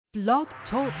Blog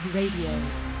Talk Radio.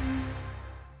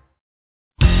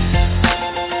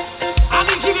 I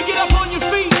need you to get up on your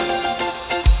feet.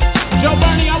 Joe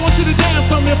Bernie, I want you to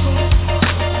dance on this one.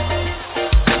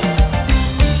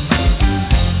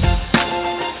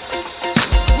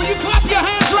 Will you clap your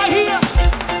hands right here?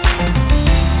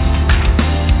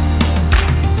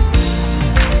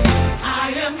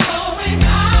 I am going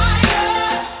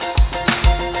higher.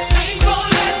 Ain't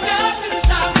gonna let nothing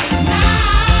stop me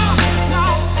now.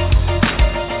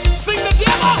 Sing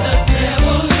together. The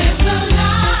devil is a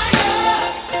liar.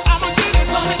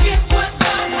 Gonna get what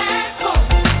God has for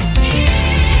me.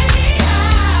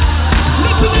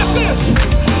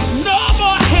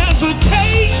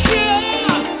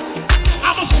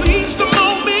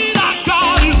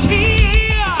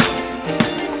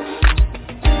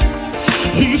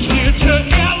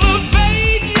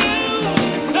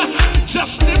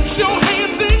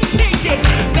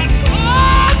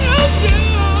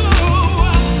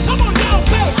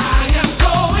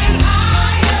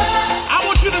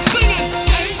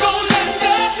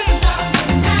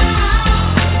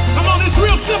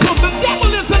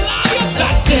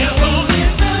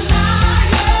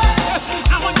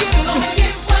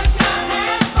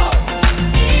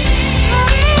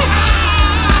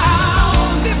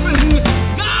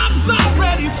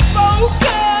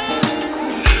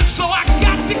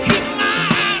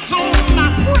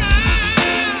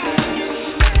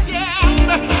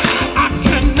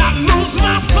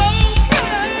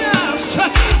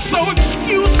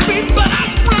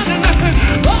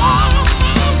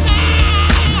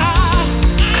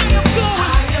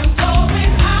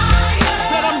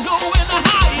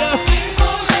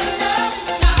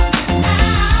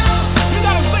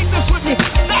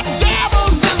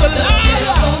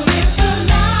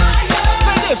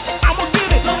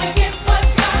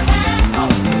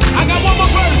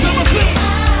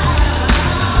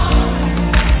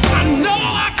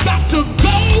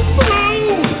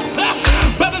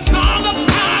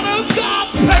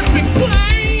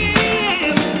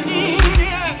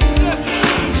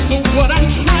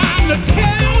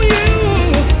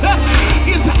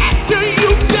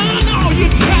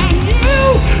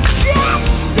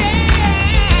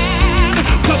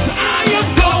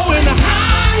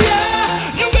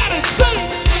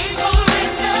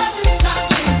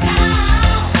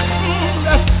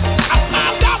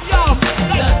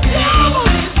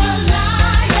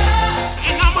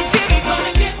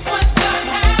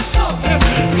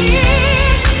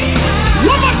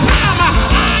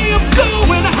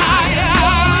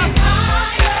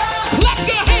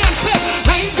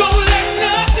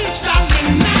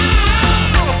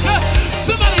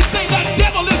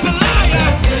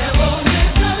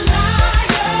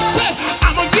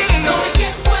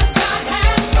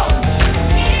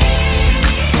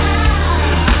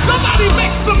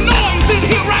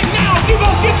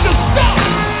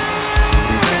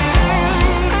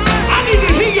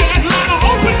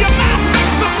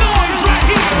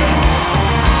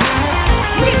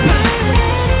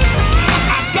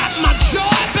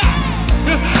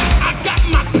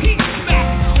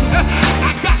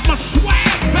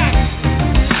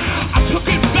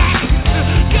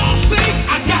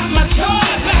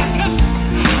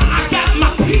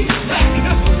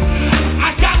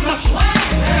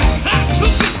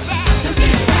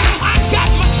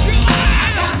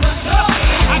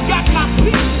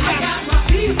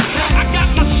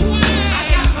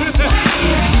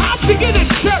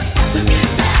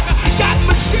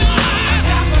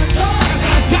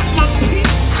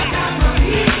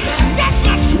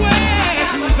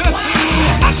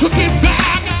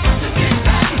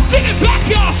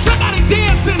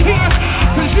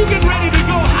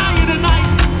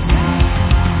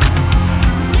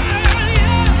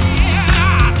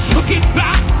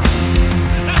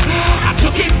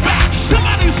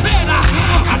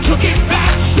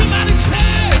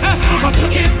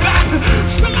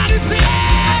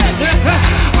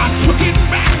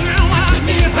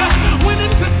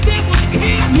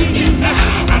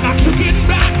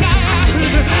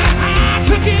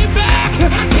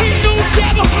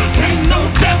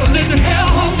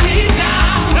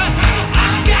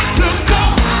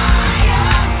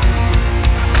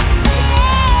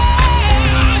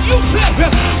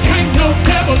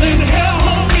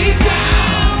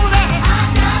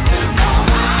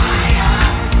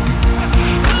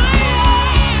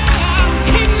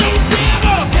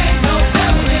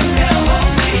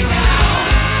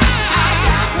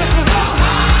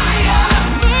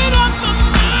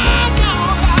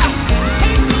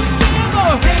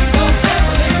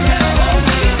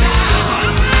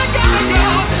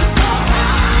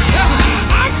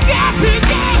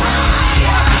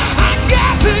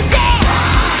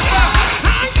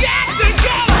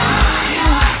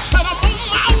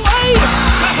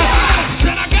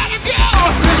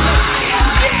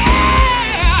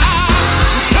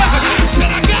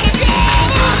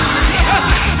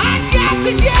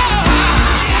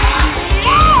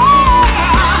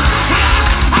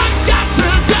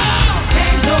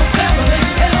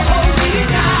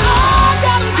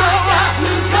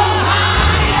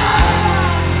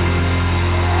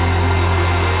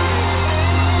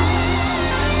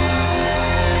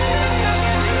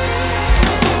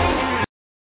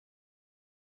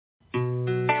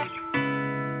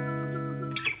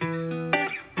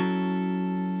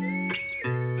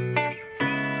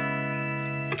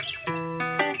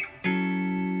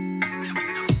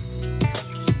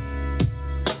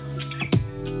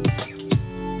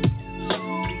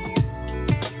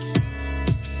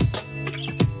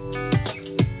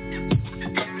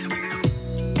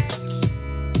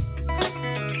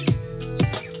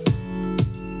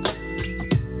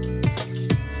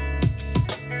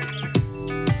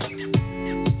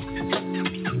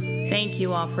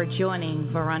 all for joining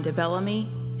Veronda Bellamy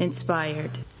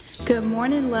Inspired. Good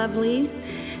morning, lovelies.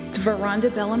 It's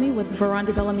Veronda Bellamy with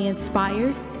Veronda Bellamy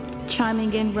Inspired,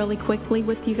 chiming in really quickly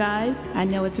with you guys. I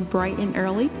know it's bright and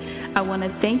early. I want to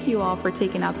thank you all for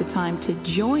taking out the time to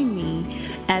join me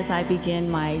as I begin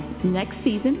my next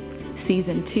season,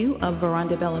 Season 2 of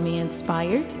Veronda Bellamy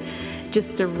Inspired. Just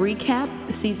to recap,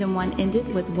 Season 1 ended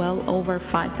with well over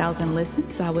 5,000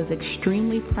 listens. I was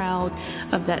extremely proud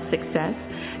of that success.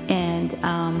 And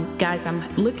guys,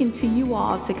 I'm looking to you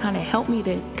all to kind of help me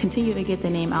to continue to get the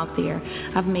name out there.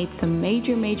 I've made some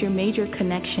major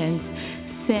connections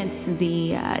since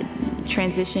the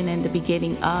transition and the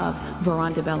beginning of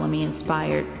Veronda Bellamy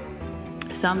Inspired.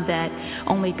 Some that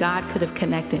only God could have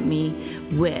connected me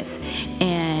with.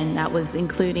 And that was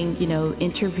including,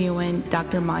 interviewing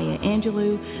Dr. Maya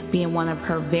Angelou, being one of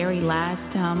her very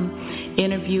last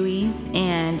interviewees,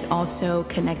 and also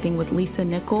connecting with Lisa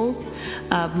Nichols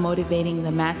of Motivating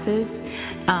the Masses,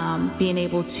 being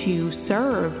able to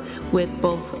serve with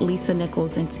both Lisa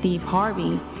Nichols and Steve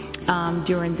Harvey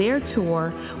during their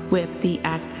tour with the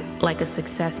Act Like a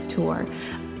Success tour.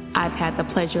 I've had the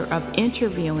pleasure of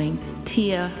interviewing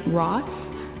Tia Ross,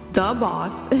 the boss,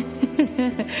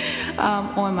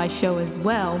 on my show as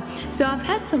well. So I've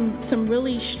had some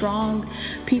really strong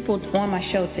people on my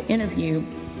show to interview,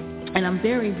 and I'm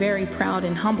very proud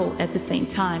and humbled at the same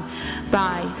time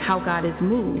by how God has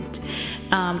moved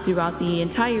throughout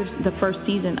the first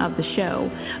season of the show.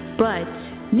 But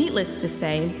needless to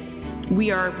say,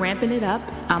 we are ramping it up.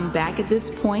 I'm back at this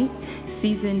point.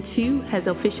 Season 2 has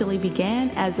officially began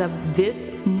as of this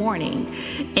morning,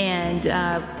 and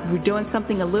we're doing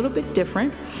something a little bit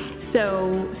different.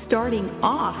 So starting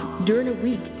off during the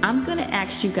week, I'm going to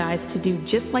ask you guys to do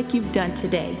just like you've done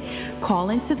today. Call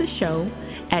into the show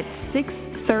at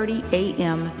 6:30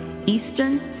 a.m.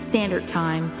 Eastern Standard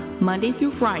Time, Monday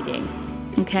through Friday,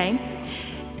 okay?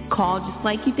 Call just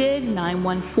like you did,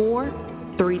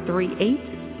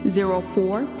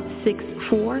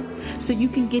 914-338-0464, so you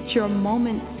can get your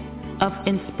moments of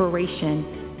inspiration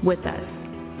with us.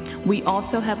 We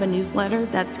also have a newsletter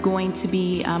that's going to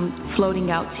be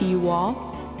floating out to you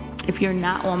all. If you're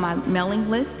not on my mailing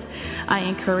list, I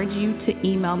encourage you to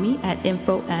email me at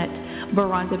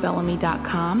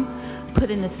info@verondabellamy.com. Put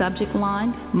in the subject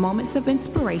line, Moments of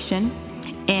Inspiration,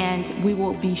 and we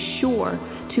will be sure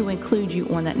to include you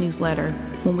on that newsletter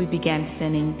when we begin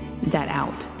sending that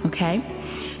out, okay?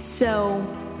 So,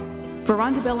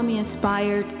 Veronda Bellamy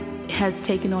Inspired has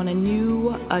taken on a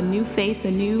new face,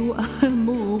 a new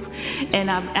move, and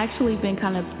I've actually been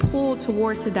kind of pulled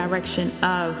towards the direction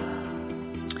of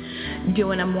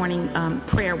doing a morning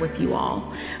prayer with you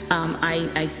all.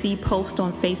 I see posts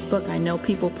on Facebook. I know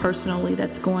people personally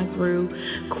that's going through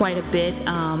quite a bit.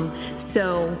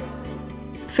 So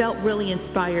felt really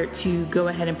inspired to go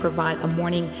ahead and provide a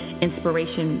morning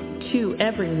inspiration to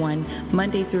everyone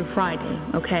Monday through Friday,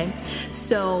 okay?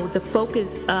 So the focus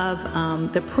of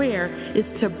the prayer is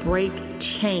to break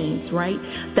chains, right?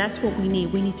 That's what we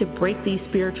need. We need to break these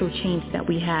spiritual chains that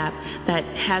we have that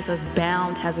has us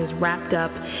bound, has us wrapped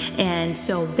up, and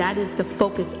so that is the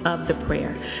focus of the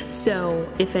prayer. So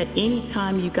if at any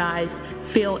time you guys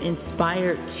feel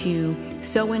inspired to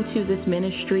sow into this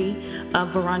ministry of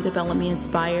Veronda Bellamy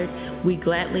Inspired, we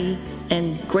gladly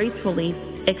and gracefully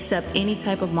accept any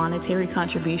type of monetary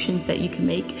contributions that you can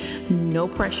make. No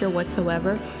pressure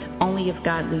whatsoever, only if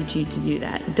God leads you to do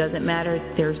that. It doesn't matter.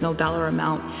 There's no dollar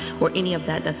amount or any of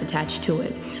that that's attached to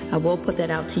it. I will put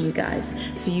that out to you guys.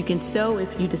 So you can sow if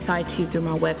you decide to through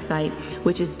my website,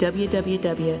 which is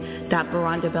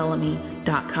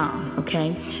www.verondabellamy.com,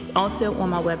 okay? Also on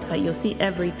my website, you'll see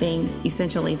everything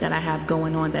essentially that I have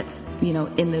going on that's,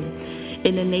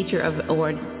 in the nature of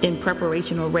or in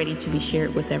preparation or ready to be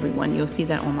shared with everyone. You'll see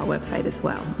that on my website as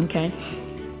well, okay?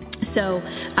 So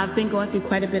I've been going through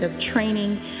quite a bit of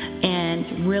training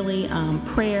and really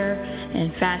prayer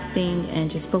and fasting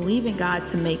and just believing God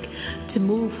to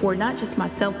move for not just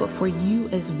myself but for you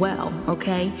as well,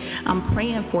 okay? I'm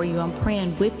praying for you. I'm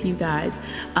praying with you guys.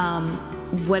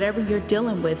 Whatever you're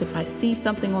dealing with, if I see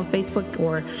something on Facebook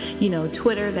or,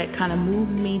 Twitter that kind of moves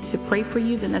me to pray for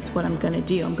you, then that's what I'm going to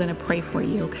do. I'm going to pray for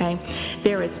you, okay?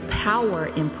 There is power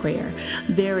in prayer.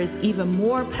 There is even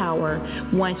more power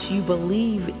once you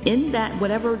believe in that,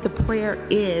 whatever the prayer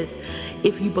is,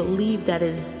 if you believe that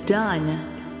is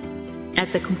done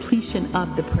at the completion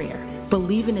of the prayer.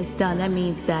 Believing it's done, that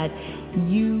means that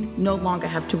you no longer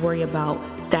have to worry about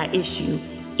that issue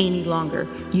any longer.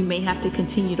 You may have to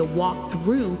continue to walk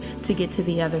through to get to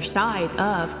the other side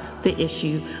of the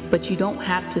issue, but you don't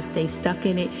have to stay stuck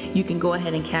in it. You can go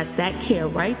ahead and cast that care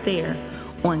right there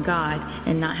on God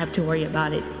and not have to worry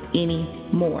about it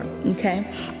anymore, okay?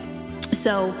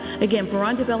 So, again,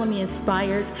 Veronda Bellamy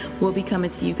Inspired will be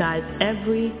coming to you guys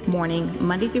every morning,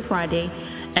 Monday through Friday,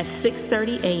 at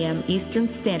 6:30 a.m. Eastern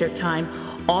Standard Time.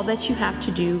 All that you have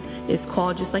to do is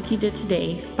call just like you did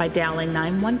today by dialing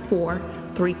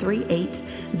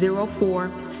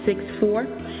 914-338-0464.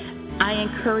 I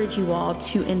encourage you all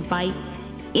to invite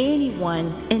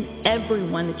anyone and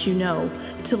everyone that you know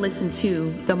to listen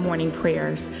to the morning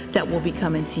prayers that will be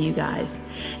coming to you guys.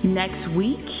 Next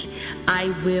week,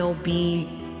 I will be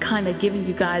kind of giving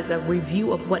you guys a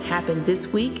review of what happened this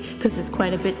week, because there's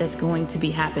quite a bit that's going to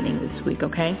be happening this week,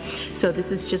 okay? So this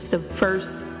is just the first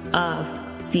of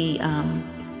the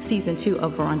season 2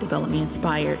 of Veronda Bellamy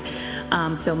Inspired.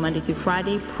 So Monday through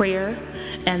Friday, prayer,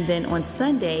 and then on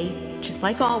Sunday, just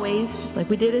like always, just like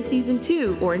we did in season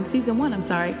 2, or in season 1,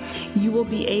 you will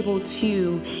be able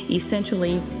to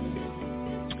essentially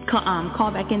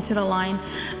call back into the line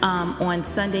on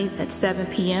Sundays at 7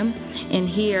 p.m. and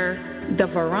hear the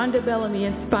Veronda Bellamy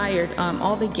Inspired,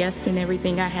 all the guests and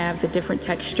everything I have, the different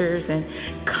textures and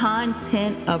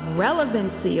content of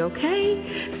relevancy,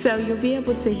 okay? So you'll be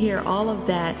able to hear all of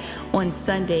that on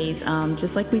Sundays,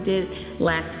 just like we did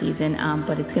last season,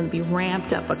 but it's going to be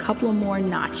ramped up a couple of more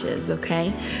notches,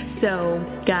 okay? So,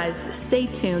 guys, stay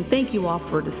tuned. Thank you all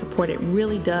for the support. It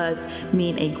really does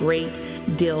mean a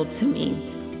great deal to me.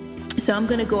 So I'm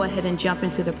going to go ahead and jump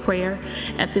into the prayer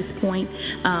at this point.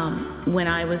 When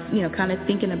I was, kind of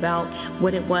thinking about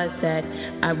what it was that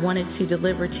I wanted to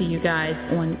deliver to you guys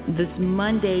on this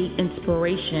Monday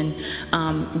inspiration,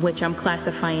 which I'm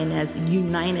classifying as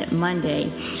United Monday,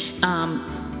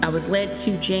 I was led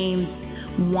to James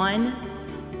 1,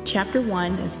 chapter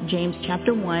 1, that's James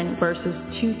chapter 1, verses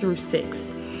 2 through 6.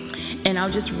 And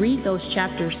I'll just read those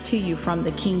chapters to you from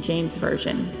the King James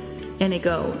Version. And it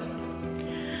goes,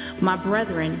 "My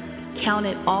brethren, count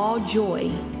it all joy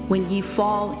when ye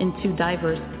fall into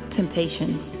divers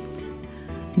temptations,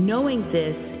 knowing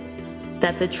this,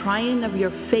 that the trying of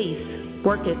your faith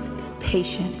worketh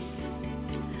patience.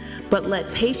 But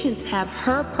let patience have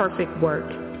her perfect work,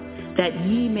 that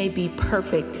ye may be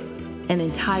perfect and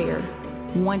entire,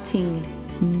 wanting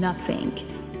nothing.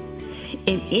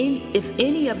 And if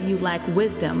any of you lack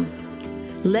wisdom,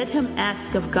 let him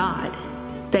ask of God,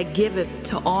 that giveth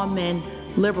to all men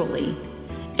liberally,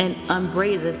 and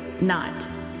upbraideth not,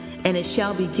 and it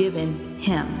shall be given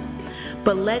him.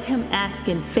 But let him ask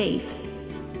in faith,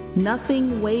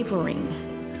 nothing wavering.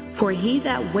 For he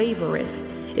that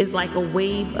wavereth is like a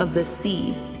wave of the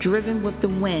sea, driven with the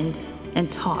wind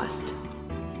and tossed.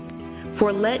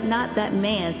 For let not that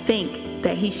man think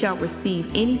that he shall receive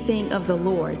anything of the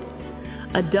Lord.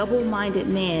 A double-minded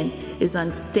man is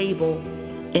unstable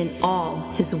in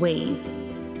all his ways.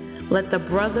 Let the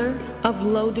brother of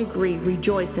low degree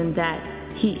rejoice in that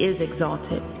he is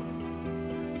exalted,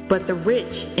 but the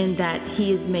rich in that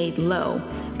he is made low,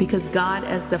 because God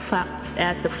as the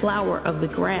flower of the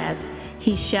grass,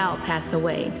 he shall pass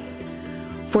away.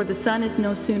 For the sun is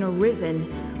no sooner risen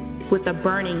with a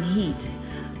burning heat,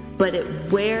 but it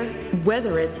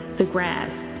withereth the grass,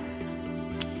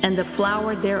 and the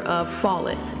flower thereof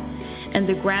falleth, and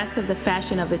the grass of the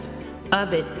fashion of it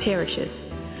perisheth.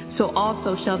 So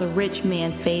also shall the rich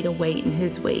man fade away in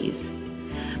his ways.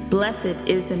 Blessed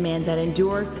is the man that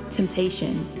endureth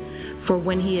temptation, for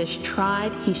when he is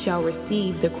tried, he shall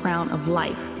receive the crown of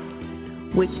life,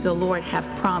 which the Lord hath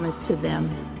promised to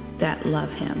them that love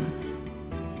him."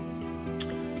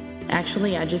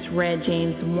 Actually, I just read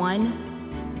James 1,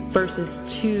 verses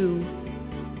 2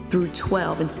 through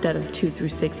 12 instead of 2 through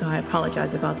 6, so I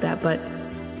apologize about that. But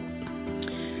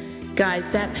guys,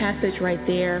 that passage right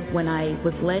there, when I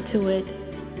was led to it,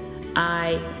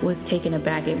 I was taken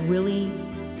aback. It really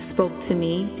spoke to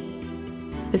me,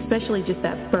 especially just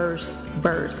that first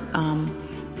verse,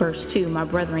 verse 2. "My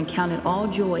brethren, count it all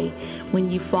joy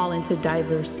when you fall into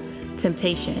divers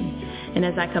temptation." And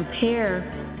as I compare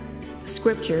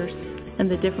scriptures and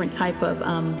the different type of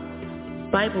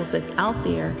Bibles that's out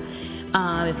there,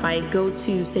 if I go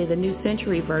to, say, the New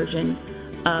Century Version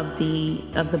of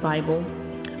the Bible,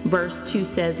 verse 2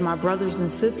 says, "My brothers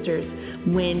and sisters,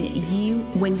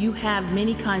 when you have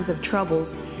many kinds of troubles,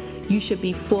 you should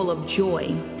be full of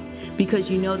joy, because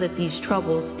you know that these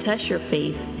troubles test your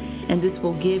faith, and this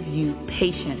will give you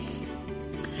patience."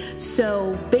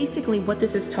 So basically what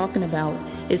this is talking about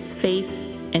is faith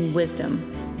and wisdom,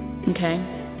 okay?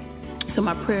 So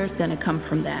my prayer is going to come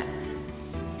from that.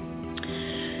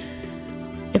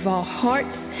 If our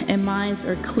hearts and minds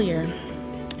are clear,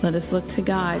 let us look to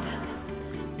God,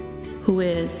 who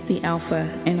is the Alpha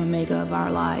and Omega of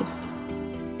our lives.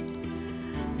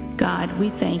 God, we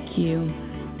thank you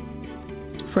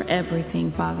for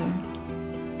everything, Father.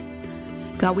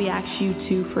 God, we ask you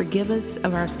to forgive us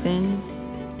of our sins,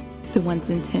 the ones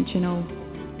intentional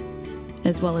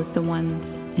as well as the ones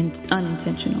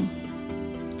unintentional.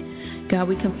 God,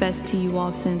 we confess to you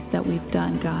all sins that we've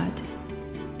done, God.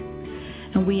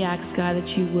 And we ask, God, that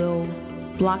you will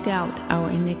block out our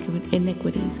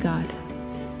iniquities, God.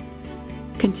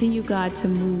 Continue, God, to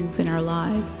move in our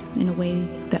lives in a way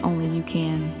that only you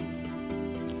can.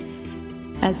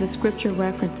 As the scripture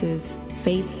references,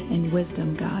 faith and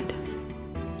wisdom, God.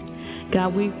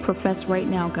 God, we profess right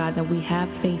now, God, that we have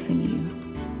faith in you.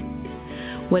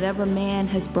 Whatever man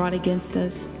has brought against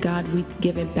us, God, we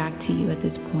give it back to you at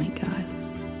this point, God.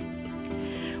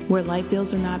 Where light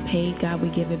bills are not paid, God, we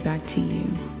give it back to you.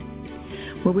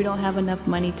 Where we don't have enough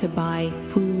money to buy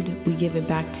food, we give it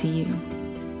back to you.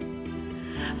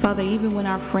 Father, even when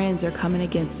our friends are coming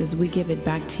against us, we give it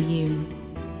back to you.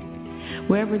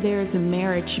 Wherever there is a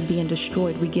marriage being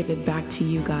destroyed, we give it back to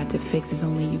you, God, to fix as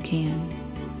only you can.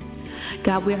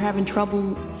 God, we're having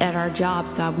trouble at our jobs,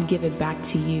 God, we give it back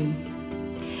to you.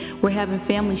 We're having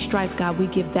family strife, God, we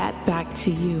give that back to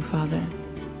you, Father.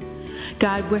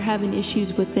 God, we're having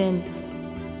issues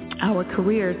within our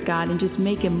careers, God, and just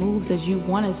making moves as you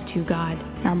want us to, God.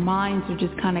 Our minds are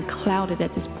just kind of clouded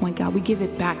at this point, God. We give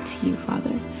it back to you,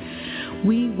 Father.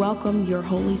 We welcome your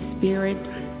Holy Spirit.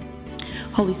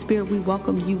 Holy Spirit, we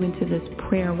welcome you into this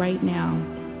prayer right now.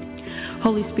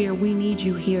 Holy Spirit, we need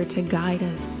you here to guide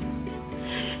us.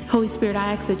 Holy Spirit,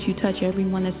 I ask that you touch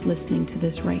everyone that's listening to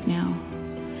this right now.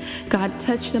 God,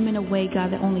 touch them in a way,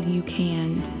 God, that only you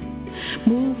can.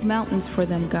 Move mountains for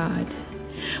them, God.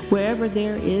 Wherever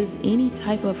there is any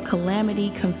type of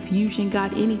calamity, confusion,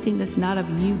 God, anything that's not of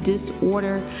you,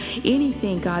 disorder,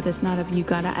 anything, God, that's not of you,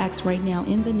 God, I ask right now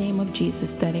in the name of Jesus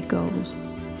that it goes.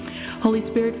 Holy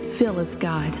Spirit, fill us,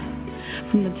 God,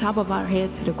 from the top of our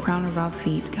heads to the crown of our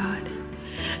feet, God.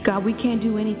 God, we can't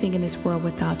do anything in this world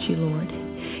without you, Lord.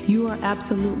 You are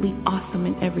absolutely awesome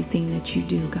in everything that you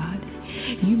do, God.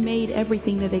 You made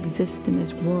everything that exists in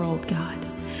this world, God.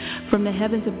 From the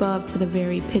heavens above to the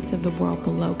very pits of the world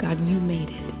below, God, you made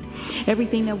it.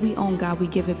 Everything that we own, God, we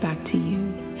give it back to you.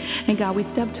 And God, we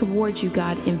step towards you,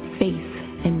 God, in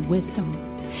faith and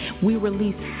wisdom. We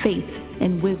release faith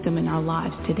and wisdom in our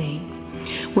lives today.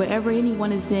 Wherever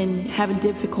anyone is having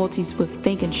difficulties with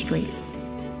thinking straight,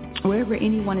 wherever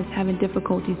anyone is having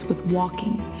difficulties with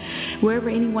walking, wherever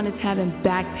anyone is having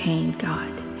back pain,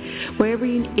 God, wherever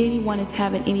anyone is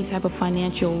having any type of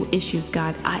financial issues,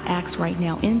 God, I ask right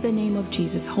now in the name of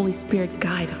Jesus, Holy Spirit,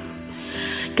 guide them.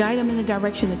 Guide them in the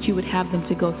direction that you would have them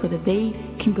to go so that they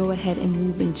can go ahead and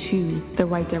move into the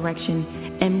right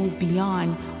direction and move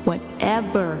beyond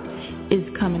whatever is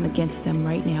coming against them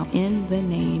right now in the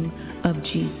name of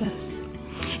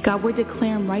Jesus. God, we're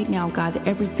declaring right now, God, that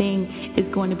everything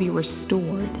is going to be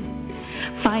restored.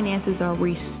 Finances are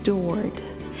restored.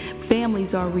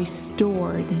 Families are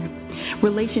restored.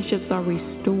 Relationships are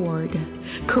restored.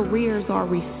 Careers are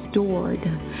restored.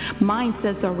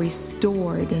 Mindsets are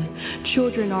restored.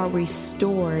 Children are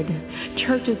restored.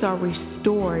 Churches are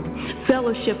restored.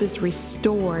 Fellowship is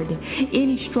restored.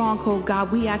 Any stronghold,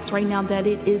 God, we ask right now that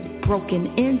it is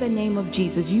broken in the name of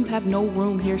Jesus. You have no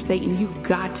room here, Satan. You've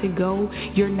got to go.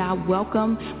 You're not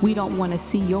welcome. We don't want to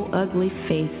see your ugly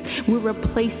face. We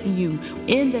replace you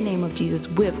in the name of Jesus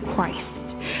with Christ.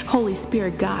 Holy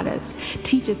Spirit, guide us.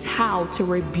 Teach us how to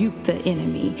rebuke the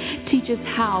enemy. Teach us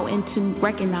how and to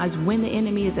recognize when the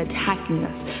enemy is attacking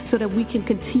us so that we can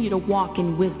continue to walk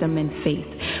in wisdom and faith.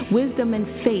 Wisdom and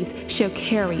faith shall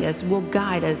carry us, will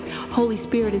guide us. Holy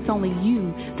Spirit, it's only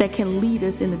you that can lead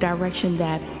us in the direction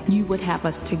that you would have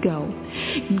us to go.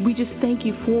 We just thank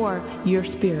you for your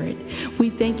spirit.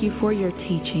 We thank you for your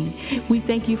teaching. We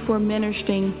thank you for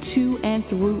ministering to and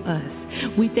through us.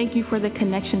 We thank you for the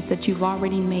connections that you've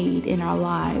already made in our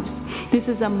lives. This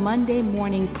is a Monday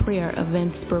morning prayer of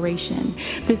inspiration.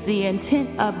 The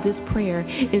intent of this prayer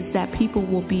is that people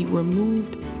will be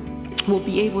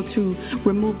able to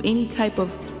remove any type of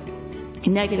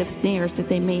negative snares that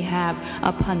they may have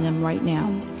upon them right now.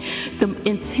 The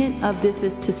intent of this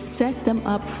is to set them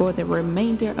up for the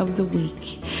remainder of the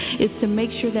week. It's to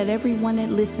make sure that everyone that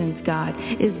listens, God,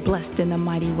 is blessed in a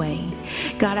mighty way.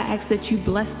 God, I ask that you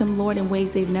bless them, Lord, in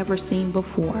ways they've never seen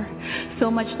before.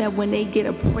 So much that when they get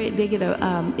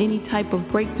any type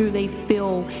of breakthrough, they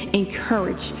feel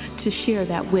encouraged to share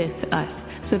that with us.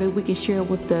 so that we can share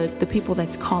with the people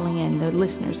that's calling in, the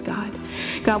listeners, God.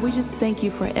 God, we just thank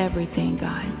you for everything,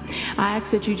 God. I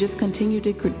ask that you just continue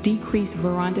to decrease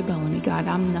Veronda Bellamy, God.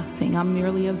 I'm nothing. I'm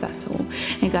merely a vessel.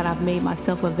 And God, I've made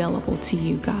myself available to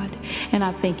you, God. And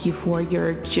I thank you for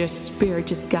your just spirit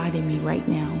just guiding me right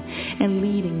now and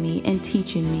leading me and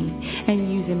teaching me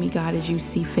and using me, God, as you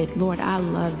see fit. Lord, I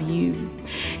love you.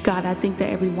 God, I think that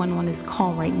everyone on this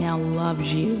call right now loves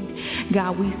you.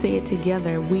 God, we say it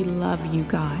together. We love you,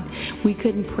 God. We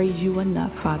couldn't praise you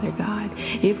enough, Father God.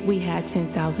 If we had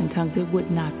 10,000 tongues, it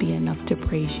would not be enough to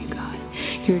praise you, God.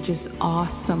 You're just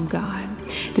awesome, God.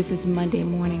 This is Monday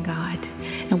morning, God,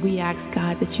 and we ask,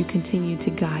 God, that you continue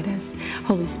to guide us.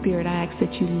 Holy Spirit, I ask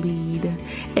that you lead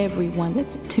everyone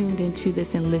that's tuned into this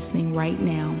and listening right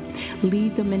now.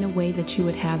 Lead them in a way that you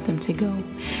would have them to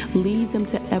go. Lead them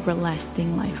to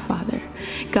everlasting life, Father.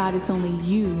 God, it's only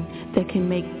you that can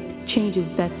make changes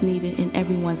that's needed in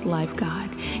everyone's life, God.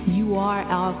 You are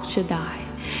El Shaddai.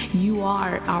 You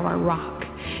are our rock.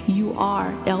 You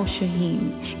are El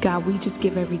Shahim. God, we just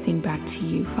give everything back to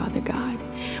you, Father God.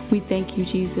 We thank you,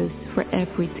 Jesus, for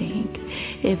everything.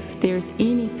 If there's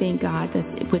anything, God,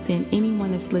 that's within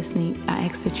anyone that's listening, I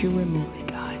ask that you remove it,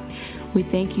 God. We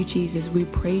thank you, Jesus. We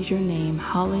praise your name.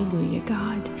 Hallelujah,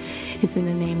 God. It's in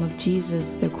the name of Jesus,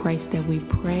 the Christ, that we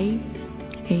pray.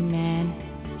 Amen,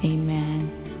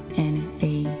 amen, and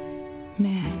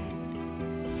amen.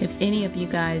 If any of you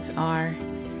guys are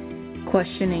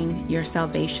questioning your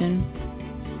salvation,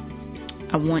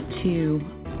 I want to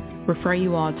refer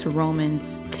you all to Romans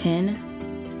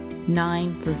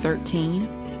 10:9 through 13.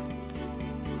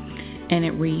 And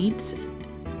it reads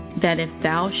that if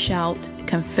thou shalt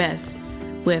confess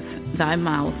with thy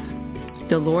mouth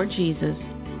the Lord Jesus,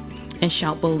 and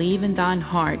shalt believe in thine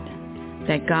heart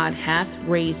that God hath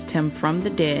raised him from the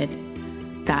dead,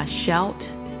 thou shalt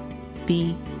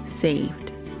be saved.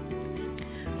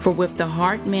 For with the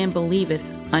heart man believeth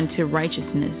unto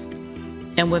righteousness,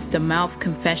 and with the mouth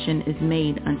confession is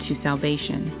made unto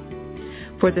salvation.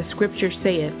 For the scripture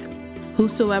saith,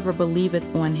 whosoever believeth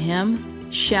on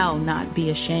him shall not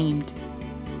be ashamed.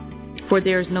 For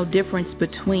there is no difference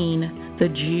between the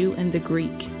Jew and the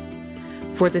Greek.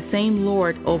 For the same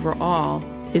Lord over all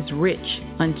is rich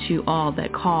unto all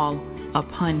that call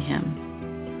upon him.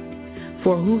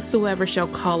 For whosoever shall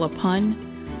call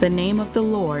upon the name of the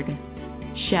Lord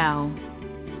shall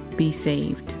be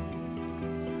saved.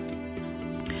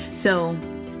 So,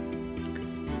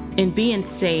 in being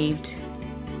saved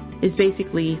is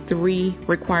basically 3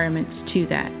 requirements to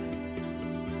that.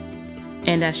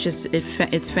 And that's just,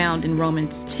 it's found in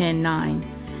Romans 10:9,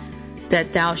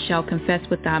 that thou shalt confess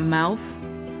with thy mouth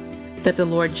that the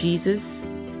Lord Jesus,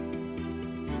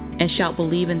 and shalt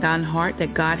believe in thine heart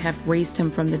that God hath raised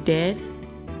him from the dead,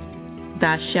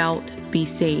 thou shalt be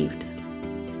saved.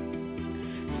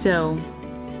 So,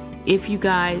 if you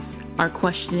guys are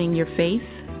questioning your faith,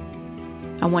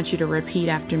 I want you to repeat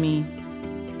after me.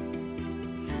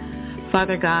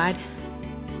 Father God,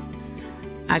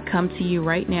 I come to you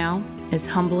right now as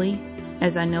humbly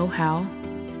as I know how,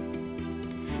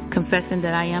 confessing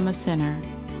that I am a sinner.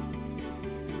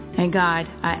 And God,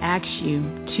 I ask you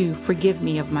to forgive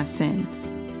me of my sins.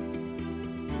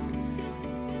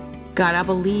 God, I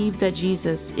believe that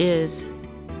Jesus is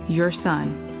your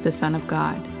Son, the Son of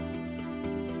God.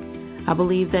 I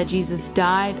believe that Jesus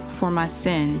died for my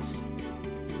sins,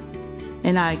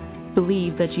 and I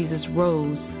believe that Jesus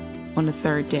rose on the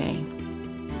 3rd day.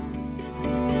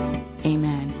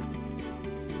 Amen.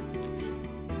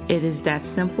 It is that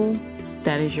simple.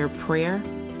 That is your prayer.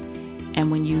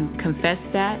 And when you confess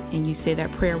that and you say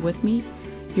that prayer with me,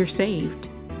 you're saved.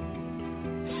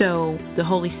 So the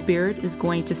Holy Spirit is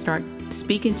going to start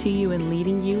speaking to you and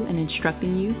leading you and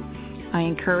instructing you. I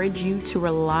encourage you to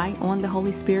rely on the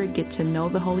Holy Spirit, get to know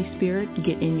the Holy Spirit,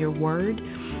 get in your word.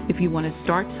 If you want to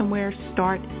start somewhere,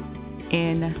 start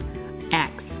in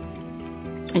Acts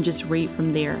and just read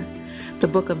from there. The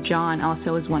book of John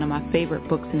also is one of my favorite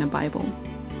books in the Bible.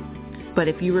 But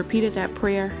if you repeated that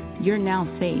prayer, you're now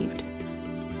saved.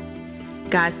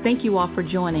 Guys, thank you all for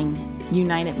joining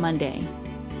United Monday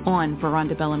on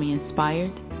Veronda Bellamy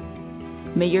Inspired.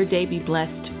 May your day be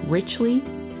blessed richly,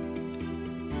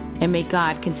 and may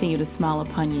God continue to smile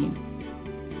upon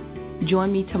you.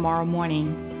 Join me tomorrow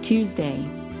morning, Tuesday,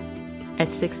 at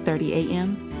 6:30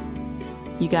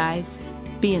 a.m. You guys,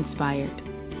 be inspired.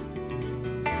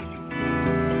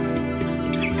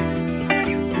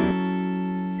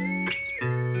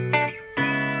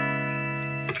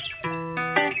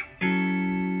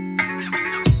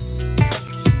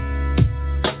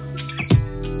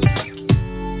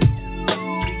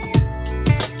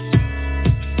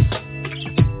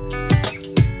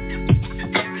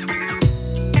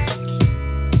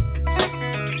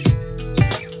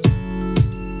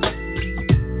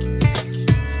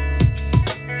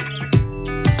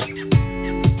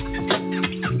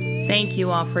 Thank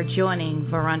you all for joining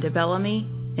Veronda Bellamy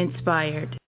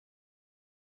Inspired.